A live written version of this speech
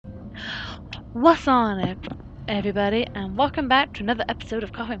What's on, everybody, and welcome back to another episode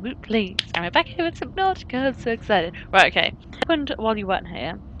of CoffeeAndPoop, please. And we're back here with Subnautica. I'm so excited. Right, okay. What happened while you weren't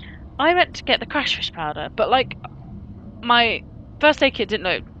here? I went to get the crashfish powder, but like my first aid kit didn't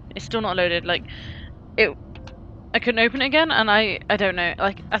load. It's still not loaded. Like I couldn't open it again, and I don't know.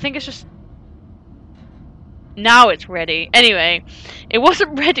 Like I think it's just now it's ready. Anyway, it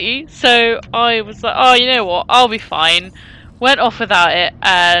wasn't ready, so I was like, oh, you know what? I'll be fine. Went off without it,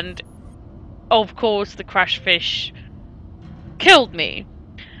 and of course the crashfish killed me.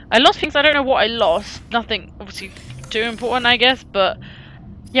 I lost things, I don't know what I lost. Nothing obviously too important, I guess, but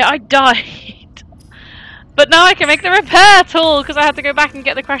yeah, I died. But now I can make the repair tool because I had to go back and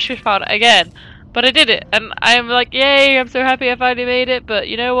get the crashfish powder again. But I did it, and I'm like, yay, I'm so happy I finally made it. But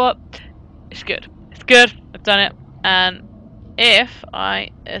you know what? It's good. It's good. I've done it. And if I...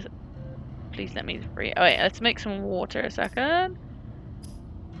 please let me free... Oh wait, let's make some water a second.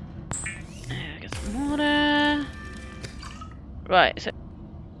 Get some water. Right, so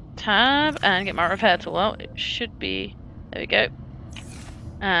tab and get my repair tool out. It should be, there we go.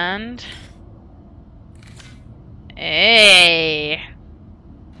 And hey,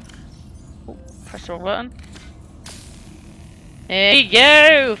 ooh, press the wrong button. There you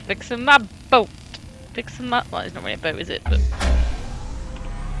go, fixing my boat. Fixing my, well, it's not really a boat, is it? But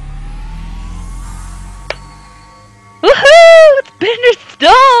woohoo! It's been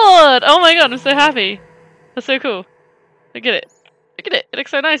restored! Oh my god, I'm so happy. That's so cool. Look at it. Look at it. It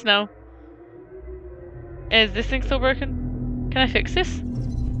looks so nice now. Is this thing still broken? Can I fix this?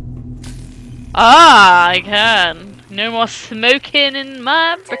 Ah, I can. No more smoking in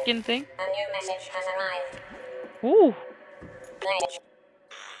my frickin' thing. A new message has arrived. Ooh.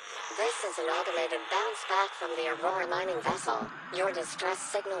 This is an automated bounce back from the Aurora mining vessel. Your distress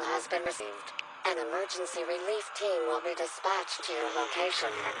signal has been received. An emergency relief team will be dispatched to your location.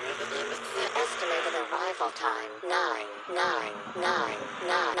 The estimated arrival time, 9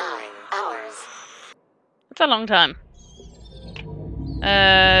 hours. That's a long time.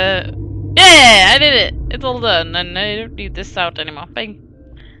 Yeah, I did it. It's all done, and I don't need this out anymore. Bang.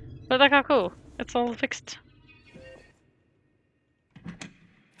 But look how cool. It's all fixed.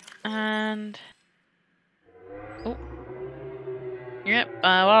 And oh, yep.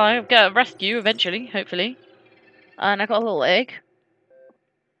 Well, I'll get a rescue eventually, hopefully. And I got a little egg.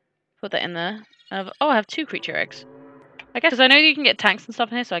 Put that in there. Oh, I have 2 creature eggs. I guess because I know you can get tanks and stuff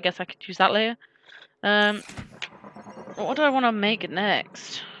in here, so I guess I could use that later. What do I want to make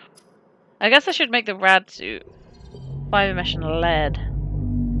next? I guess I should make the rad suit. Fiber mesh and lead.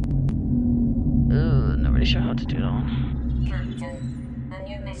 Ooh, not really sure how to do that one. Captain, a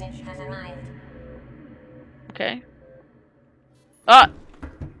new message has arrived. Okay. Ah!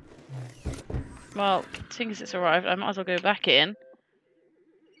 Well, seeing as it's arrived, I might as well go back in.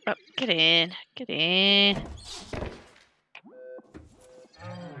 Oh, get in. Get in.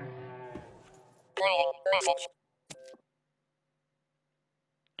 Playing message.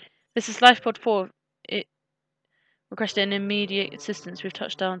 This is Lifepod 4. It requested an immediate assistance. We've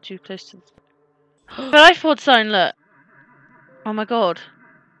touched down too close to the Lifepod sign, look! Oh my god.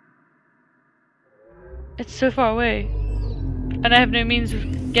 It's so far away. And I have no means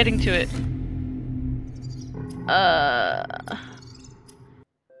of getting to it.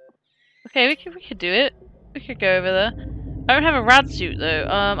 Okay, we could do it. We could go over there. I don't have a rad suit though.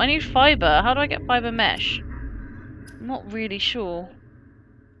 I need fiber. How do I get fiber mesh? I'm not really sure.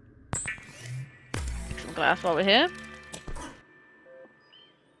 Some glass while we're here.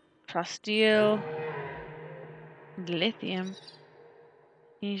 Plasteel. Lithium.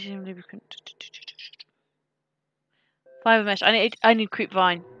 Magnesium lubricant. Fiber mesh. I need creep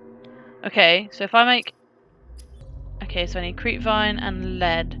vine. Okay, so if I make... Okay, so I need creep vine and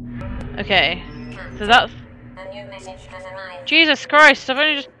lead. Okay, so that's... A new message has arrived. Jesus Christ, I've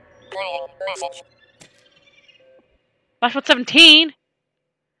only just... Playing message. Flashpod 17!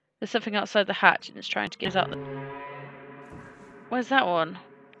 There's something outside the hatch and it's trying to get us out. Where's that one?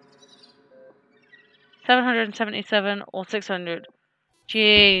 777 or 600.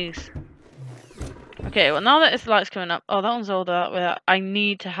 Jeez. Okay, well now that this light's coming up... Oh, that one's all that way. I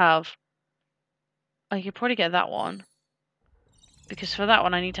need to have... I could probably get that one. Because for that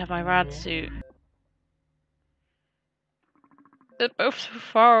one I need to have my rad suit. They're both so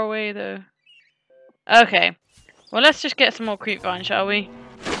far away though. Okay. Well, let's just get some more creep vine, shall we?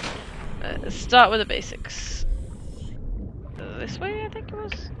 Let's start with the basics. This way, I think it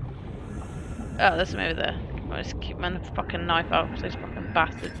was? Oh, there's some over there. I'll just keep my fucking knife out for those fucking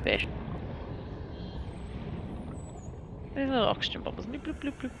bastard fish. There's little oxygen bubbles. Bloop, bloop,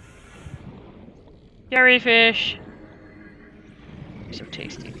 bloop, bloop. Jellyfish. So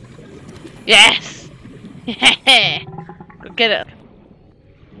tasty. Yes! Yeah! Go get it.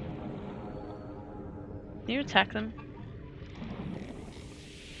 Can you attack them?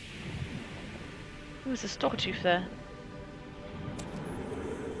 Ooh, there's a stalker tooth there.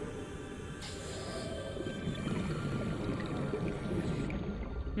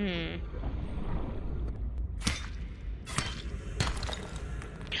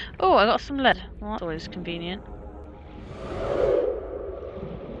 Oh, I got some lead. Well, that's always convenient.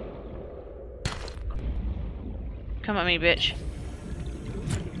 Come at me, bitch.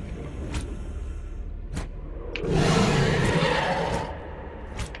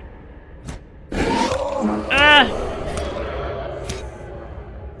 Ah!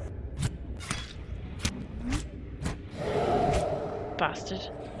 Bastard.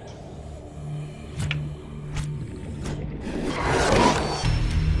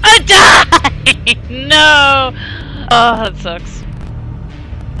 I died! No! Oh, that sucks.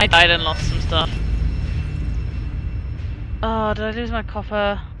 I died and lost some stuff. Oh, did I lose my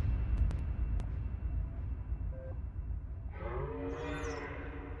copper?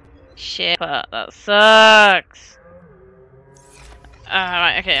 Shit, that sucks.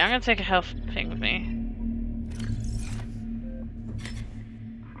 Right, okay, I'm gonna take a health thing with me.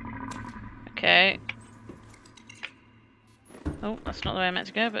 Okay. Oh, that's not the way I meant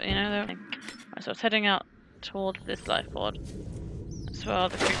to go, but you know, right, so I was heading out towards this life board. That's where all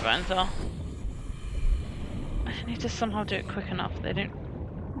the creep vines are. I need to somehow do it quick enough they don't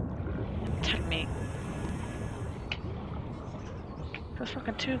attack me. There's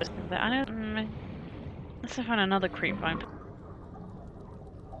fucking two of them there. I know. Let's find another creep vine.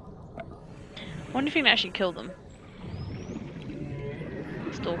 I wonder if you can actually kill them.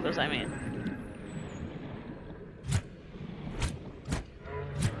 Stalkers, I mean.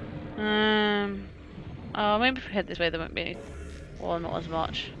 Oh, maybe if we head this way, there won't be any. Or not as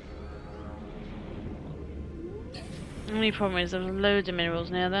much. The only problem is there's loads of minerals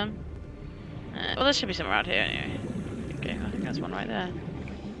near them. Well, there should be some around here anyway. Okay, I think that's one right there.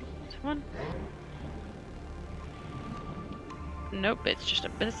 Is there one? Nope, it's just a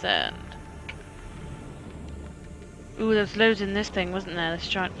bit of sand. Ooh, there's loads in this thing, wasn't there? This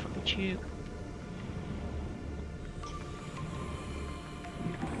giant fucking tube.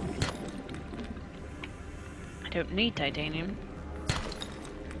 I don't need titanium.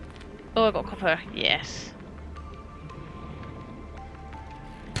 Oh, I got copper. Yes.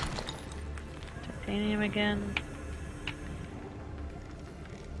 Titanium again.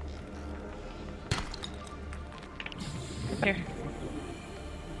 Here.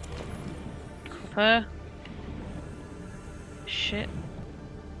 Copper. Shit.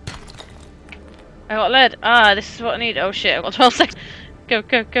 I got lead. Ah, this is what I need. Oh shit, I got 12 seconds. Go,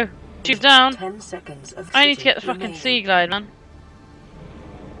 go, go. She's down. 10 seconds of I need to get the remaining. fucking sea glide, man.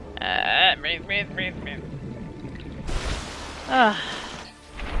 Move. Ah.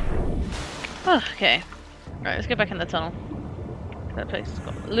 Oh, okay. Right, let's go back in the tunnel. That place has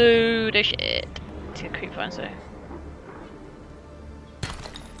got a load of shit. Let's get creep vine, so.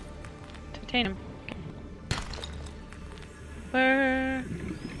 Titanium. Where?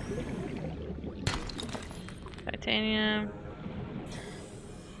 Titanium.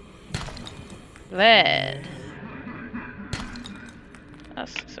 Lead.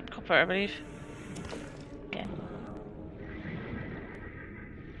 That's some copper, I believe. Yeah.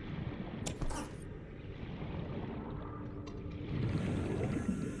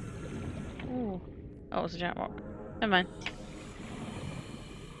 Ooh. Oh, it was a giant rock. Never mind.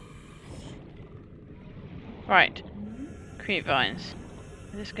 Right. Creep vines.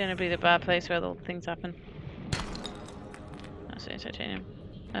 Is this going to be the bad place where all things happen? That's it, titanium.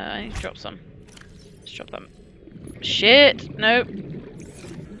 I need to drop some. Let's drop them. Shit! Nope.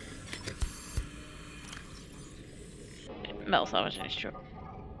 Metal salvage, I need to drop.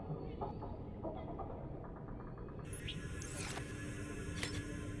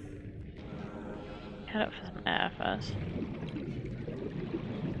 Head up for some air first.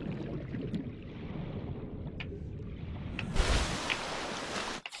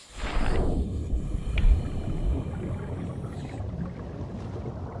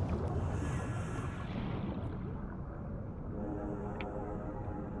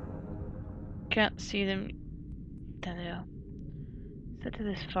 Can't see them. There they are. Set to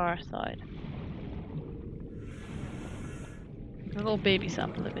this far side. A little baby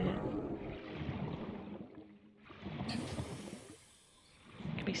sample over here.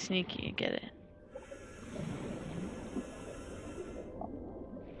 Can be sneaky and get it.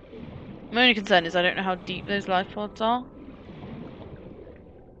 My only concern is I don't know how deep those life pods are.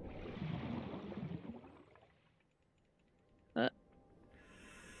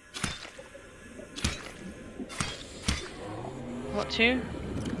 What to?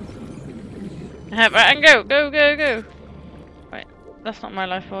 Right, and go, go, go, go. Right, that's not my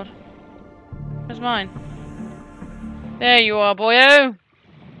life pod. Where's mine? There you are, boyo.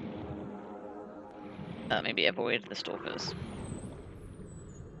 Maybe avoid the stalkers.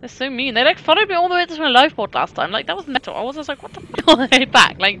 They're so mean. They like followed me all the way to my life pod last time. Like that was mental. I was just like, what the f all the way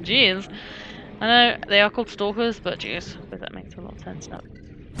back? Like, jeez. I know they are called stalkers, but jeez, that makes a lot of sense now.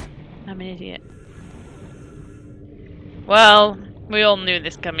 I'm an idiot. Well, we all knew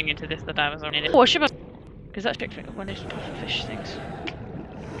this coming into this that I was an idiot. Oh, I should have, because that's picked up one of those fish things.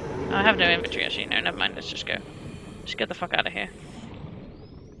 I have no inventory actually. No, never mind. Let's just go. Just get the fuck out of here.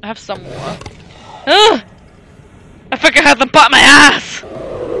 I have some water. Ugh! I think I had the butt of my ass!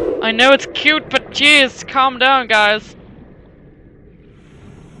 I know it's cute, but jeez, calm down, guys.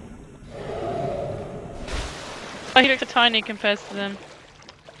 Oh, he looks tiny compared to them.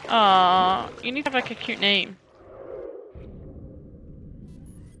 Aww, you need to have like a cute name.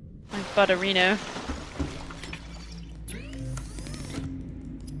 Like Butterino.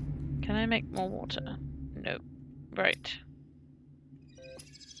 Can I make more water? No. Right.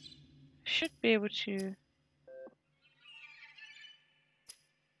 Should be able to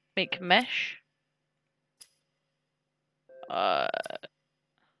make mesh.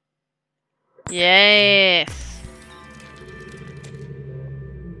 Yes.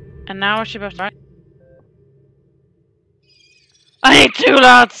 And now I should be able to. I need 2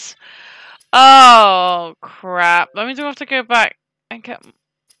 lots. Oh crap! That means we have to go back and get.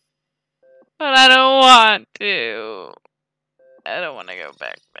 But I don't want to. I don't want to go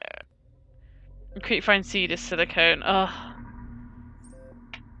back there. Creep find seed is silicone. Ugh.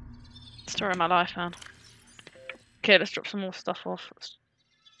 Story of my life, man. Okay, let's drop some more stuff off. Let's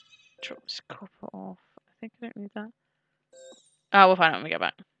drop this copper off. I think I don't need that. Oh, we'll find out when we get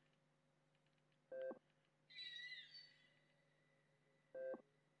back.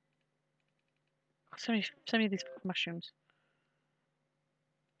 So many of these mushrooms.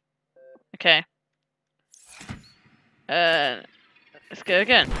 Okay. Let's go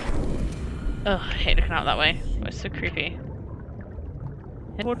again. Ugh, I hate looking out that way. Oh, it's so creepy.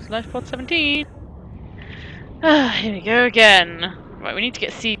 Head towards life pod 17. Here we go again. Right, we need to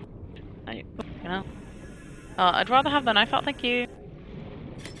get seed. I'd rather have the knife out, thank you.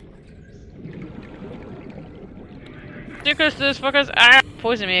 Too close to those fuckers. Ah!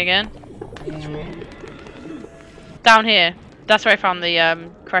 Poison me again. Down here. That's where I found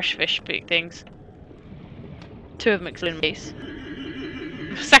the crash fish things. 2 of them in base.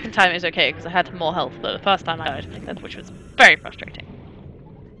 The second time it was okay because I had more health, but the first time I died, which was very frustrating.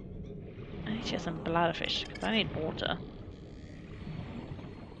 I need to get some bladderfish because I need water.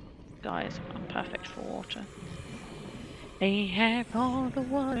 Guys, I'm perfect for water. They have all the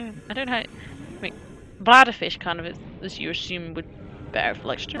water. I don't know. I mean, bladderfish kind of is, as you assume, would be better for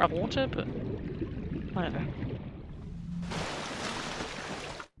like just water, but whatever.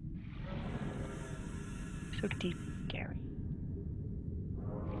 So deep, Gary.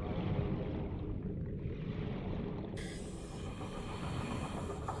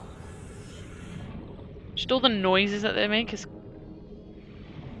 Just all the noises that they make is.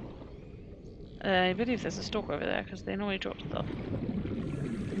 I believe there's a stalker over there because they normally drop stuff.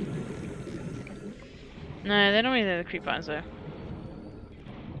 No, they're normally the creep vines though.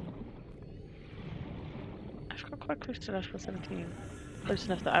 I've got quite close to level 17. Close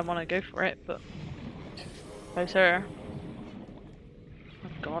enough that I want to go for it, but closer. Oh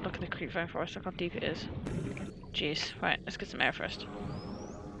god, look at the creep vine forest, look how deep it is. Jeez, right, let's get some air first.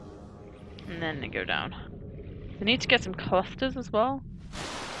 And then they go down. We need to get some clusters as well.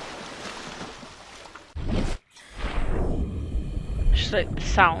 Just like the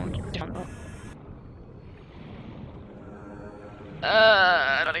sound.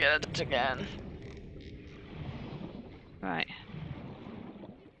 I gotta get it again. Right.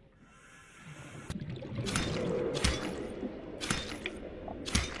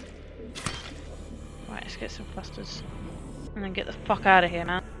 Right, let's get some clusters. And then get the fuck out of here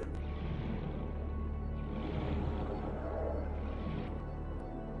now.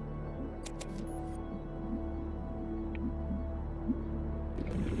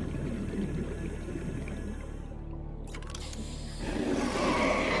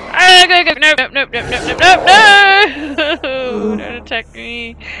 Go. Nope, no! Don't attack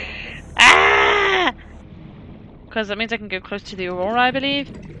me. Ah! Because that means I can go close to the Aurora, I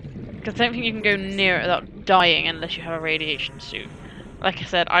believe. Because I don't think you can go near it without dying unless you have a radiation suit. Like I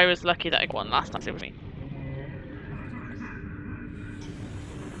said, I was lucky that I got one last time it was me.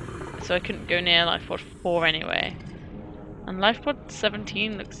 So I couldn't go near Life Pod 4 anyway. And Life Pod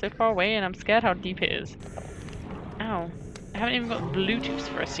 17 looks so far away and I'm scared how deep it is. Ow. haven't even got Bluetooth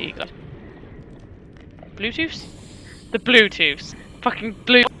for a sea glide. Bluetooths? The Bluetooths. Fucking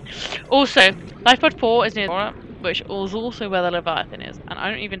blue. Also, Lifepod 4 is near the water, which is also where the Leviathan is, and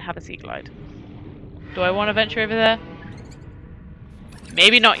I don't even have a sea glide. Do I want to venture over there?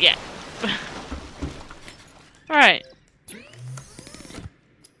 Maybe not yet. Alright.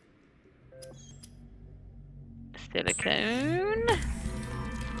 Silicone.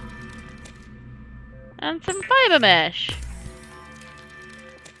 And some fiber mesh.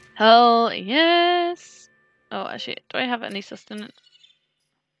 Hell yes. Oh, actually, do I have any sustenance?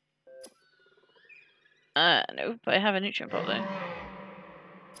 No, but I have a nutrient pot though.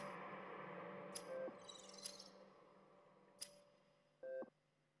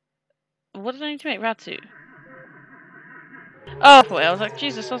 What did I need to make? Rad suit. Oh boy, I was like,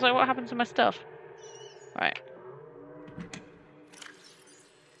 Jesus, I was like, what happened to my stuff? Right.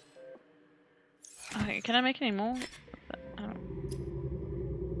 Okay, can I make any more? Oh.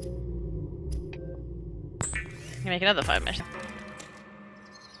 Can make another fiber mesh.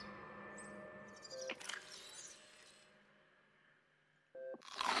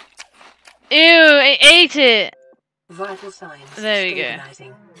 Ew, I ate it! Vital signs. There we go.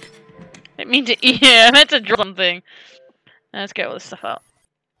 I mean to eat it, I meant to draw something. Let's get all this stuff out.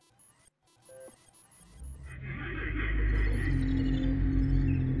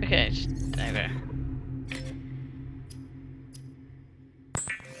 Okay, just, there we go.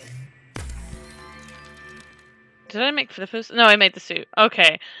 Did I make flippers? No, I made the suit.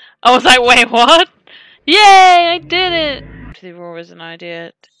 Okay. I was like, wait, what? Yay, I did it! The Aurora is an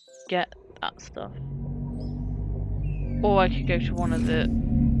idea to get that stuff. Or I could go to one of the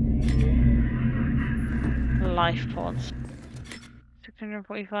life pods.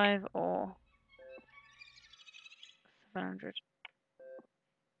 645 or 700.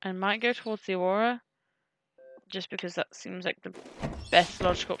 I might go towards the Aurora, just because that seems like the best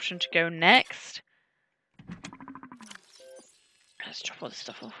logical option to go next. Let's drop all this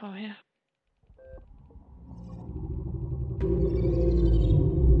stuff off over here.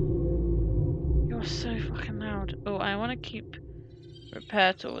 You're so fucking loud. Oh, I want to keep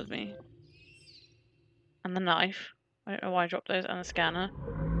repair tool with me. And the knife. I don't know why I dropped those, and the scanner.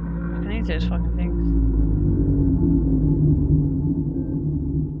 I can use those fucking things.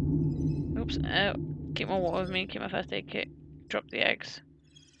 Oops. Keep my water with me, keep my first aid kit. Drop the eggs.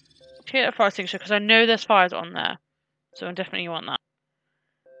 Take a fire extinguisher, because I know there's fires on there. So I definitely want that.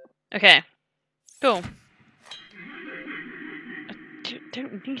 Okay. Cool. I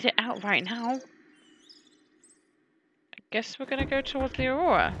don't need it out right now. I guess we're gonna go towards the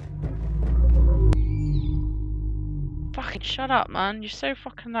Aurora. Fucking shut up, man. You're so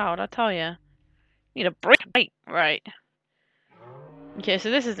fucking loud, I tell ya. Need a break. Right. Okay,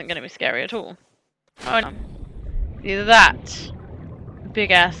 so this isn't gonna be scary at all. Oh no. Either that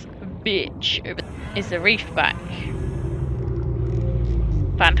big ass bitch is the reef back.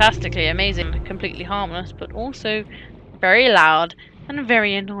 Fantastically amazing, completely harmless, but also very loud and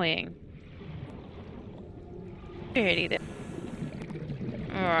very annoying. Really did.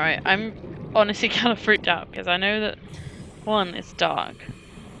 Alright, I'm honestly kind of freaked out because I know that 1, it's dark,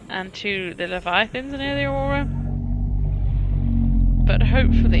 and 2, the Leviathans are near the Aurora. But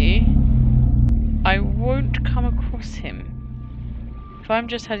hopefully, I won't come across him if I'm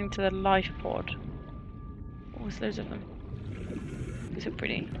just heading to the life pod. Oh, there's loads of them. These are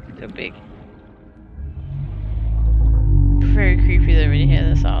pretty. They're big. Very creepy though when you hear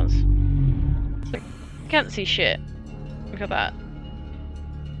the sounds. I can't see shit. Look at that.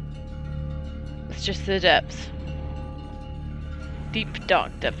 It's just the depths. Deep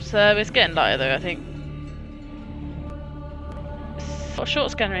dark depths. It's getting lighter though, I think. For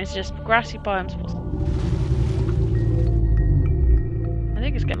short scan range, just grassy biomes. I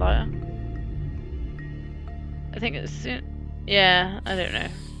think it's getting lighter. I think it's soon. Yeah, I don't know.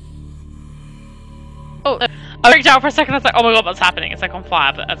 Oh, I freaked out for a second. I was like, oh my god, what's happening? It's like on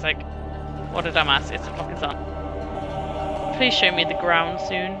fire, but I was like, what a dumbass. It's the fucking sun. Please show me the ground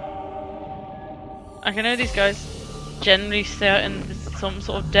soon. I know these guys generally stay out in some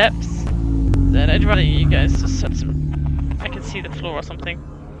sort of depths. Then I'd rather you guys just set some. I can see the floor or something.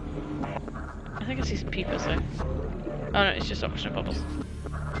 I think I see some peepers though. Oh no, it's just oxygen bubbles.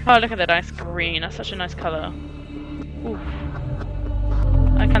 Oh, look at that nice green. That's such a nice colour. Oof.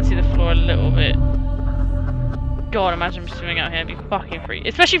 I can see the floor a little bit. God, imagine swimming out here and be fucking free.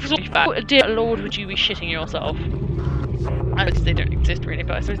 Especially for something back. Oh, dear Lord, would you be shitting yourself? I know they don't exist really,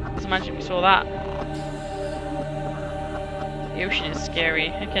 but I suppose imagine if you saw that. The ocean is scary.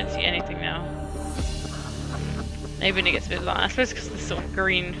 I can't see anything now. Maybe when it gets a bit light. I suppose because this sort of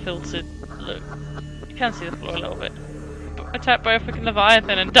green filtered look. You can see the floor a little bit. But attacked by a freaking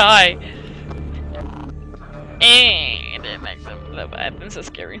Leviathan and die. And it makes them Leviathans so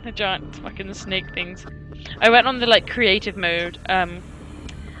scary. The giant fucking snake things. I went on the like creative mode, and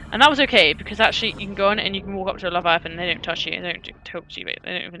that was okay because actually you can go on it and you can walk up to a Leviathan and they don't touch you, they don't talk to you, they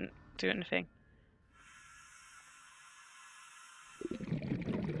don't even do anything.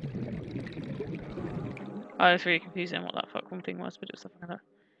 I was really confusing what that fucking thing was, but it was something like that.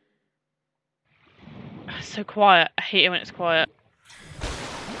 It's so quiet. I hate it when it's quiet.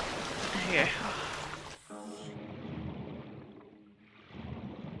 There you go.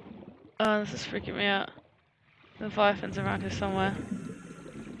 Oh, this is freaking me out. The Leviathan's around here somewhere.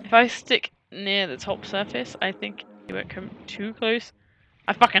 If I stick near the top surface, I think it won't come too close.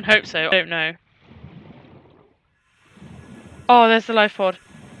 I fucking hope so. I don't know. Oh, there's the life pod.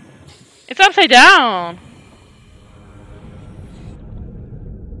 It's upside down!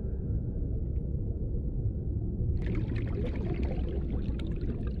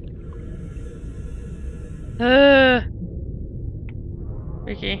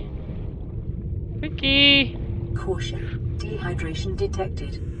 Ricky. Ricky! Caution. Dehydration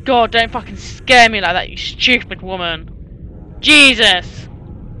detected. God, don't fucking scare me like that, you stupid woman. Jesus!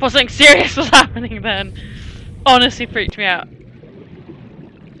 I thought something serious was happening then. Honestly freaked me out.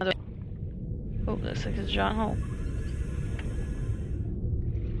 Oh, looks like there's a giant hole.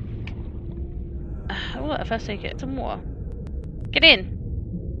 Oh, what if I take it? Some water. Get in!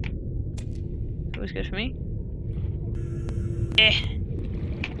 Always good for me. Eh.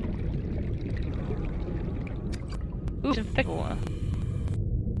 Ooh, some thick water.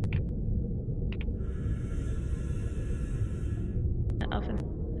 Nothing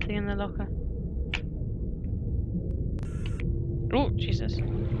in the locker. Oh, Jesus.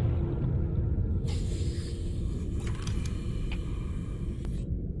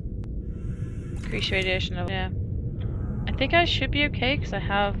 Increased radiation level. Yeah. I think I should be okay because I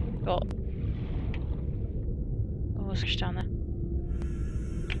have got. Oh, what's down there?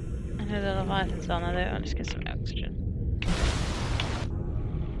 I know the Leviathan's down there though. I'll just get some oxygen.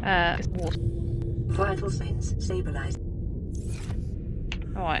 Water. Vital signs stabilized.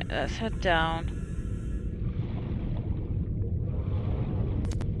 Alright, let's head down.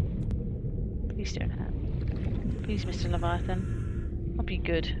 Please don't hurt. Please, Mr. Leviathan. I'll be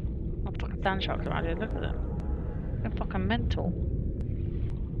good. I'll fucking sand sharks around here, look at them. They're fucking mental.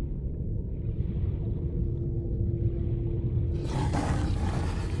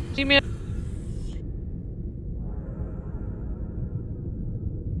 See me.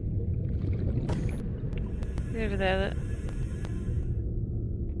 Over there.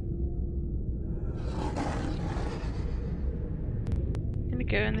 Gonna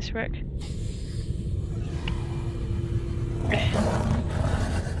go in this wreck.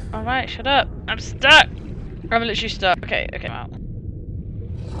 Alright, shut up. I'm stuck. I'm literally stuck. Okay, I'm out.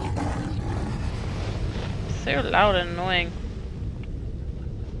 So loud and annoying.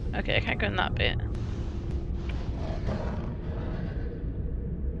 Okay, I can't go in that bit.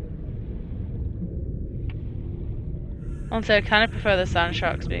 Also, I kind of prefer the sand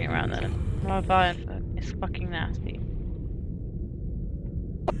sharks being around there. Leviathan, it's fucking nasty.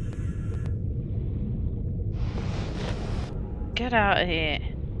 Get out of here.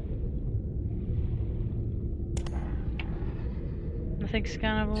 Nothing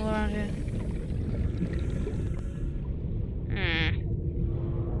scannable around here.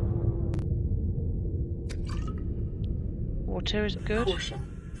 Water is good. Caution.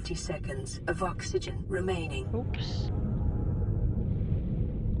 50 seconds of oxygen remaining. Oops.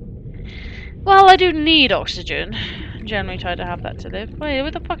 Well, I do need oxygen. Generally try to have that to live. Wait,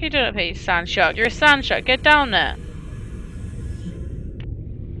 what the fuck are you doing up here, you sand shark? You're a sand shark. Get down there.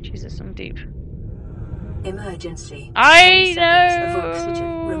 Jesus, I'm deep. Emergency. I 10 seconds know. of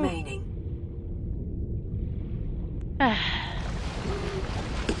oxygen remaining.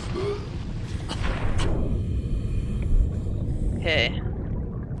 Okay.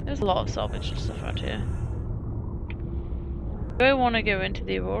 There's a lot of salvage and stuff out here. Do I want to go into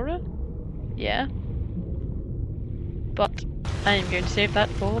the Aurora? Yeah. But I am going to save that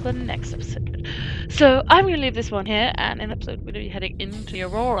for the next episode. So I'm going to leave this one here, and in the episode we're going to be heading into the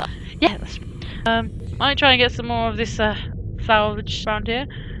Aurora. Yeah, that's might try and get some more of this salvage around here.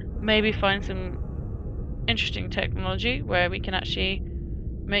 Maybe find some interesting technology where we can actually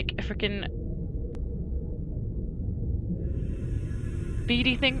make a freaking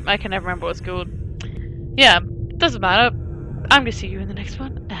beady thing. I can never remember what it's called. Yeah, doesn't matter. I'm going to see you in the next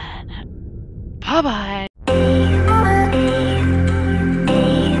one, and bye bye.